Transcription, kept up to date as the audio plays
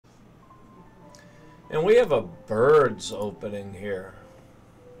And we have a Bird's opening here.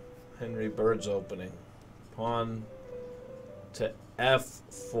 Henry Bird's opening. Pawn to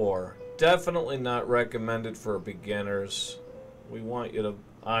f4. Definitely not recommended for beginners. We want you to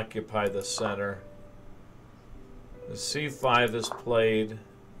occupy the center. The c5 is played.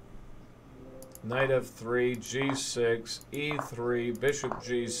 Knight f3, g6, e3, bishop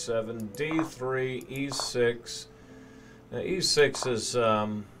g7, d3, e6. Now e6 is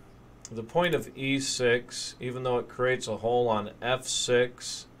the point of e6, even though it creates a hole on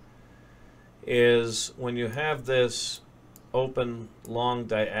f6, is when you have this open long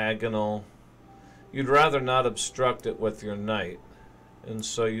diagonal, you'd rather not obstruct it with your knight. And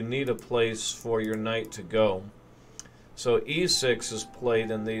so you need a place for your knight to go. So e6 is played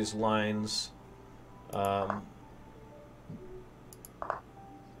in these lines,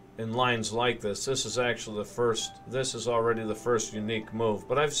 in lines like this. This is actually the first, this is already the first unique move.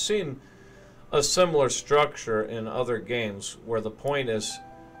 But I've seen a similar structure in other games where the point is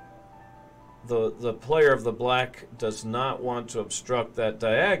the player of the black does not want to obstruct that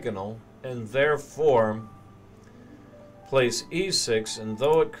diagonal, and therefore plays e6, and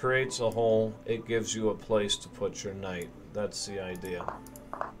though it creates a hole, it gives you a place to put your knight. That's the idea.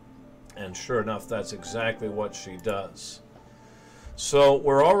 And sure enough, that's exactly what she does. So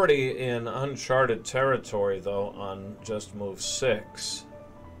we're already in uncharted territory, though, on just move 6.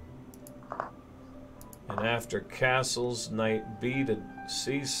 And after castles, knight b to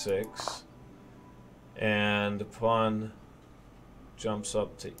c6, and pawn jumps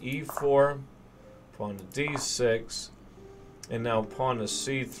up to e4, pawn to d6, and now pawn to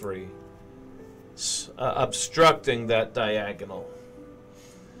c3, obstructing that diagonal,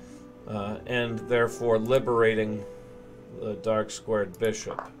 and therefore liberating the dark squared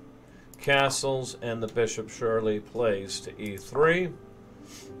bishop. Castles, and the bishop surely plays to e3.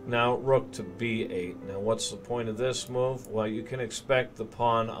 Now rook to b8. Now what's the point of this move? Well, you can expect the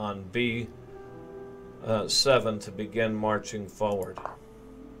pawn on b7 to begin marching forward.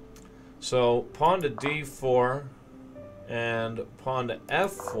 So pawn to d4 and pawn to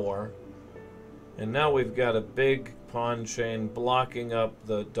f4, and now we've got a big pawn chain blocking up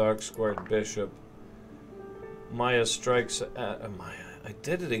the dark squared bishop. Maia strikes at Maia. I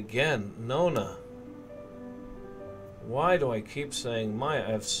did it again. Nona. Why do I keep saying Maia?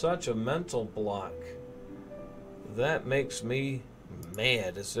 I have such a mental block. That makes me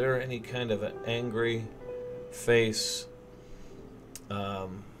mad. Is there any kind of an angry face?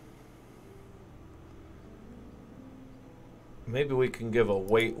 Maybe we can give a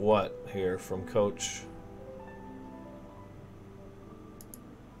wait what here from Coach.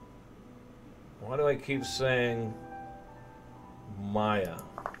 Why do I keep saying Maia?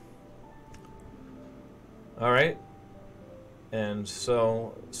 All right. And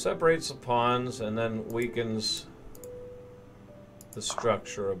so separates the pawns and then weakens the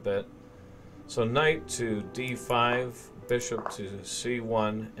structure a bit. So knight to d5, bishop to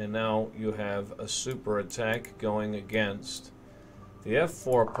c1, and now you have a super attack going against the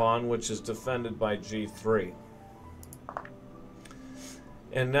f4 pawn, which is defended by g3.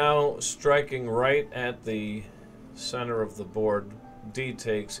 And now striking right at the center of the board, d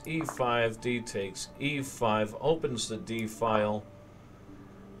takes e5, d takes e5, opens the d file,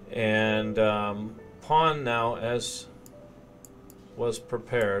 and pawn now, as was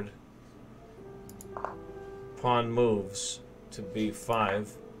prepared, pawn moves to b5,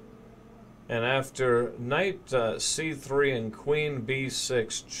 and after knight c3 and queen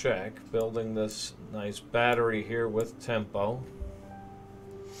b6 check, building this nice battery here with tempo,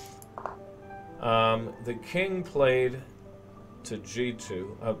 the king played to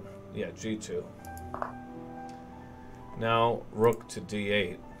g2, g2. Now rook to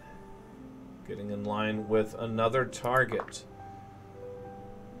d8, getting in line with another target.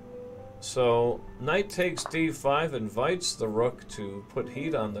 So knight takes d5 invites the rook to put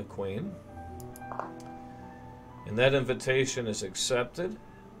heat on the queen, and that invitation is accepted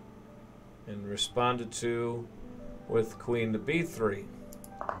and responded to with queen to b3.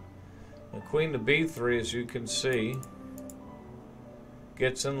 And queen to b3, as you can see,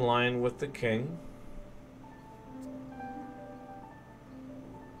 gets in line with the king.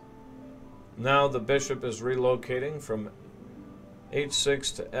 Now the bishop is relocating from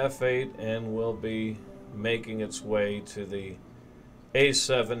h6 to f8 and will be making its way to the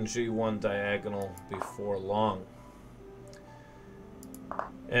a7 g1 diagonal before long.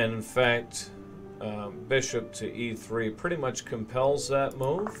 And in fact, bishop to e3 pretty much compels that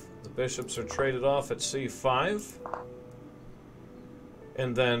move. The bishops are traded off at c5,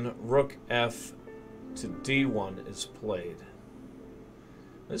 and then rook f to d1 is played.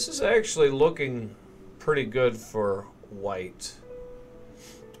 This is actually looking pretty good for white.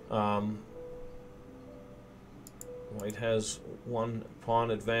 White has one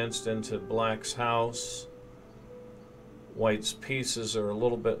pawn advanced into black's house. White's pieces are a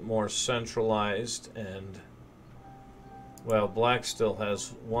little bit more centralized, and, well, black still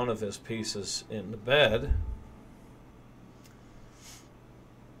has one of his pieces in the bed.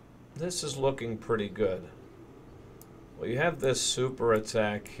 This is looking pretty good. Well, you have this super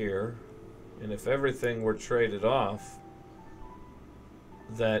attack here, and if everything were traded off,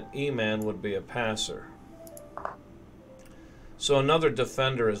 that E-man would be a passer. So another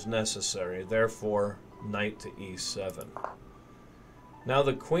defender is necessary, therefore knight to e7. Now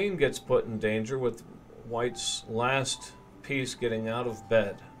the queen gets put in danger with white's last piece getting out of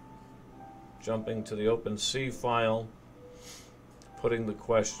bed, jumping to the open C file, putting the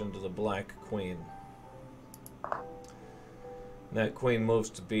question to the black queen. That queen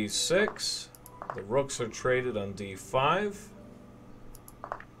moves to b6. The rooks are traded on d5.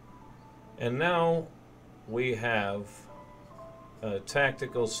 And now we have a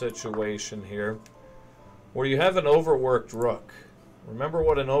tactical situation here where you have an overworked rook. Remember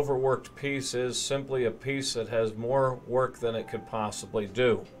what an overworked piece is: simply a piece that has more work than it could possibly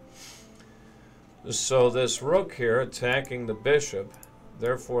do. So this rook here attacking the bishop,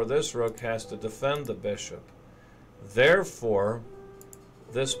 therefore this rook has to defend the bishop. Therefore,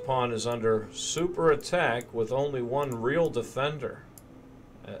 this pawn is under super attack with only one real defender.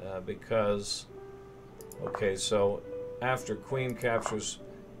 Because, okay, so after queen captures,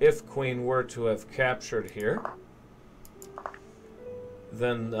 if queen were to have captured here,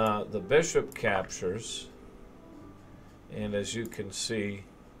 then the bishop captures, and as you can see,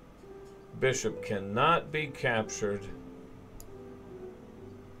 bishop cannot be captured,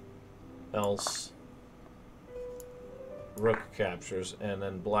 else rook captures, and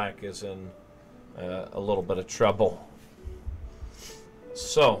then black is in a little bit of trouble.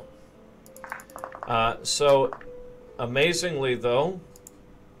 So amazingly though,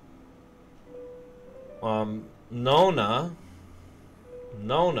 Nona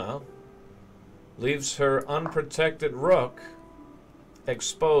leaves her unprotected rook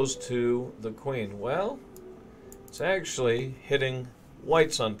exposed to the queen. Well, it's actually hitting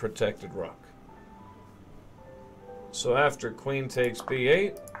white's unprotected rook. So after queen takes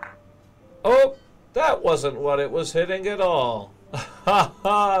b8, oh, that wasn't what it was hitting at all. Ha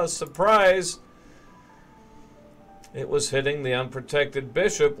ha, surprise! It was hitting the unprotected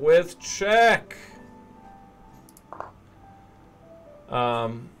bishop with check.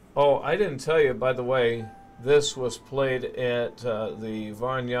 Oh, I didn't tell you, by the way, this was played at the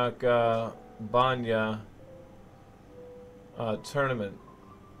Varnyaka Banya tournament,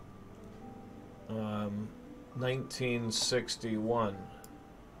 1961,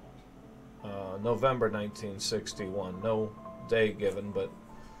 November 1961. No day given, but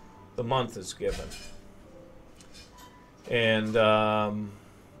the month is given. And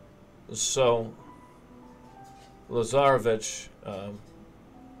so Lazarevich,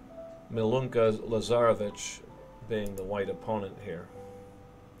 Milunka Lazarevich being the white opponent here.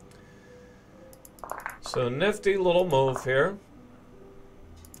 So nifty little move here.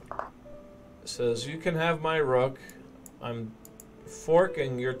 Says, you can have my rook. I'm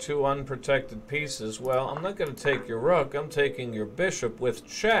forking your two unprotected pieces. Well, I'm not going to take your rook. I'm taking your bishop with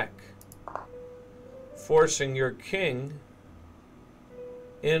check, forcing your king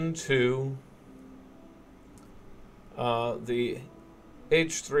into the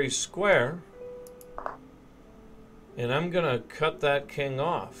h3 square, and I'm going to cut that king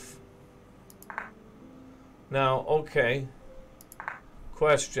off. Now, okay,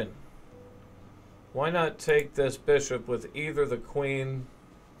 question. Why not take this bishop with either the queen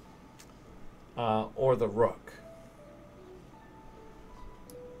or the rook?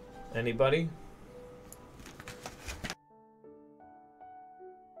 Anybody?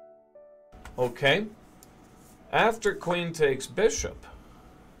 Okay. After queen takes bishop,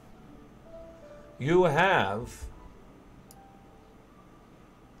 you have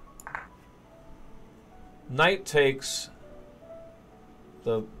knight takes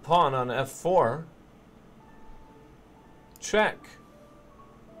the pawn on f4, check.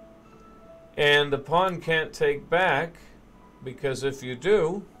 And the pawn can't take back, because if you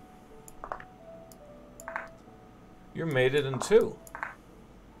do, you're mated in two.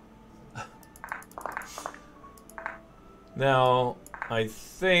 Now, I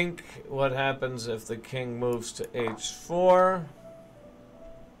think what happens if the king moves to h4,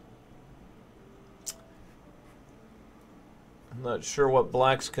 I'm not sure what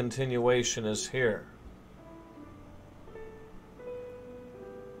black's continuation is here.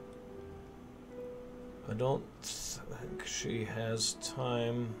 I don't think she has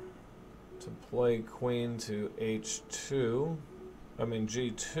time to play queen to h2. I mean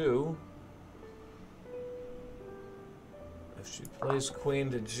g2. If she plays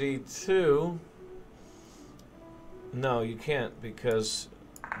queen to g2, no, you can't, because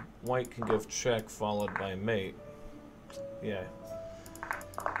white can give check followed by mate. Yeah.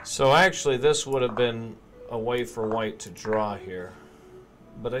 So actually this would have been a way for white to draw here.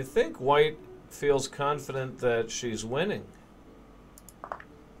 But I think white feels confident that she's winning.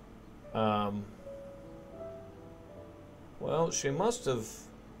 Well, she must have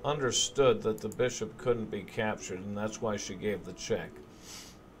understood that the bishop couldn't be captured, and that's why she gave the check.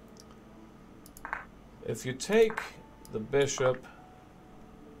 If you take the bishop,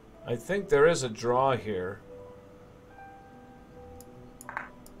 I think there is a draw here,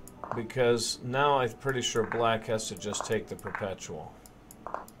 because now I'm pretty sure black has to just take the perpetual.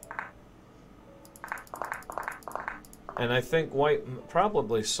 And I think white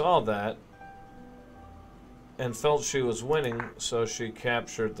probably saw that and felt she was winning, so she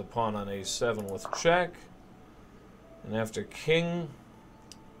captured the pawn on a7 with check. And after king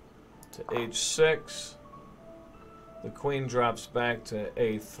to h6, the queen drops back to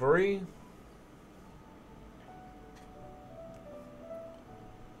a3.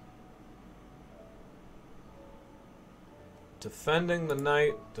 Defending the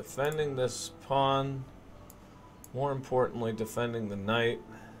knight, defending this pawn, more importantly, defending the knight.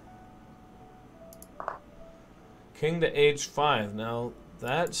 King to h5. Now,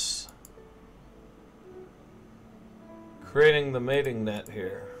 that's creating the mating net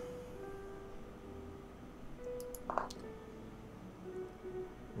here.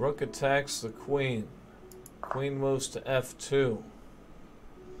 Rook attacks the queen. Queen moves to f2.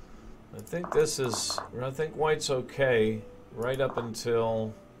 I think this is, I think white's okay right up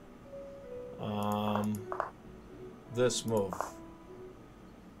until this move.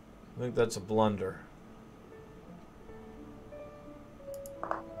 I think that's a blunder.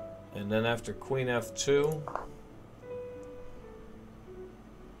 And then after queen f2,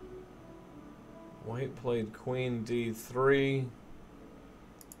 white played queen d3.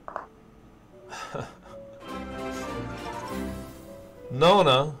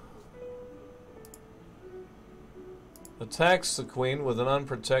 Nona attacks the queen with an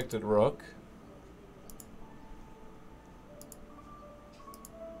unprotected rook.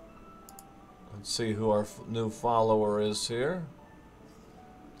 Let's see who our new follower is here.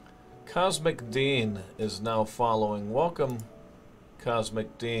 Cosmic Dean is now following. Welcome,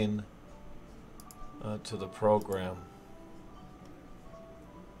 Cosmic Dean, to the program.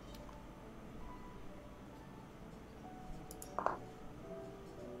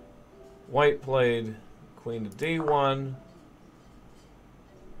 White played queen to d1.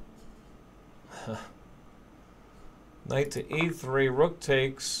 Knight to e3, rook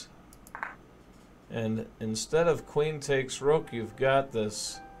takes. And instead of queen takes rook, you've got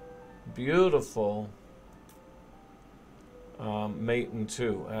this beautiful mate in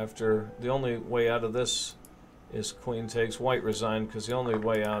two. After the only way out of this is queen takes. White resigned because the only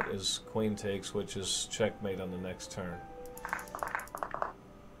way out is queen takes, which is checkmate on the next turn.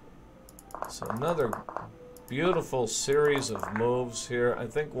 So another beautiful series of moves here. I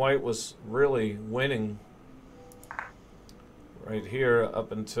think white was really winning right here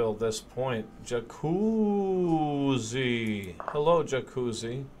up until this point. Jacuzzi. Hello,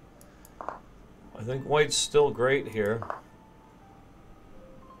 Jacuzzi. I think white's still great here.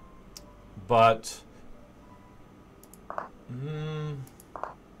 But I'm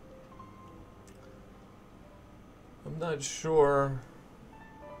not sure.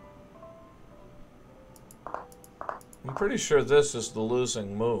 I'm pretty sure this is the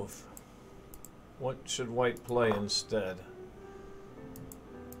losing move. What should white play instead?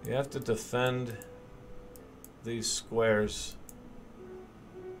 You have to defend these squares,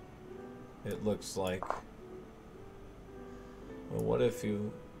 it looks like. Well, what if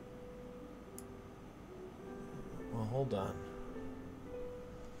you... Well, hold on.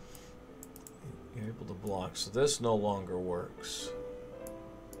 You're able to block. So this no longer works.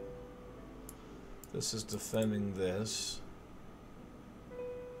 This is defending this.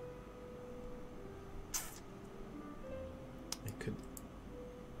 It could...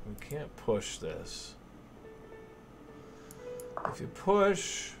 We can't push this. If you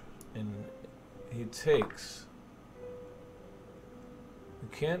push and he takes, you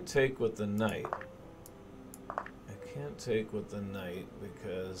can't take with the knight. I can't take with the knight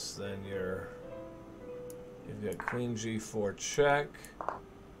because then you've got queen g4 check.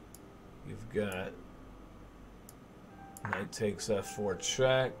 You've got knight takes f4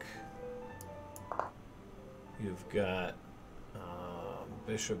 check. You've got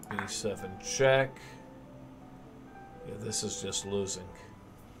bishop b7 check. Yeah, this is just losing.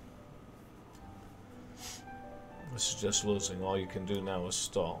 This is just losing. All you can do now is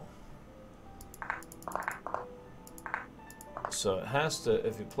stall. So it has to,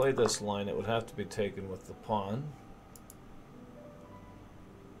 if you play this line, it would have to be taken with the pawn.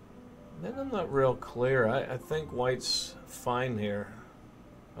 Then I'm not real clear. I think white's fine here.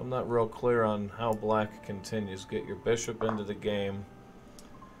 I'm not real clear on how black continues. Get your bishop into the game.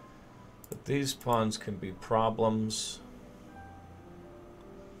 But these pawns can be problems.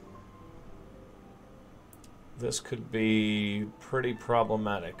 This could be pretty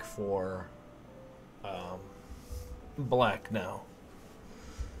problematic for black now.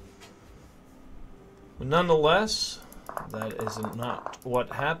 But nonetheless, that isn't not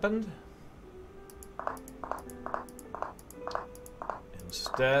what happened.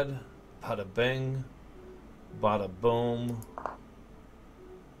 Instead, bada bing, bada boom.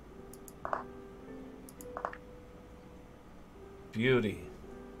 Beauty.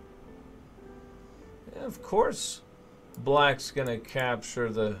 Yeah, of course, black's gonna capture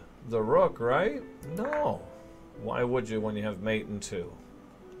the rook, right? No. Why would you when you have mate in 2?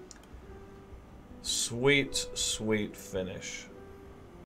 Sweet, sweet finish.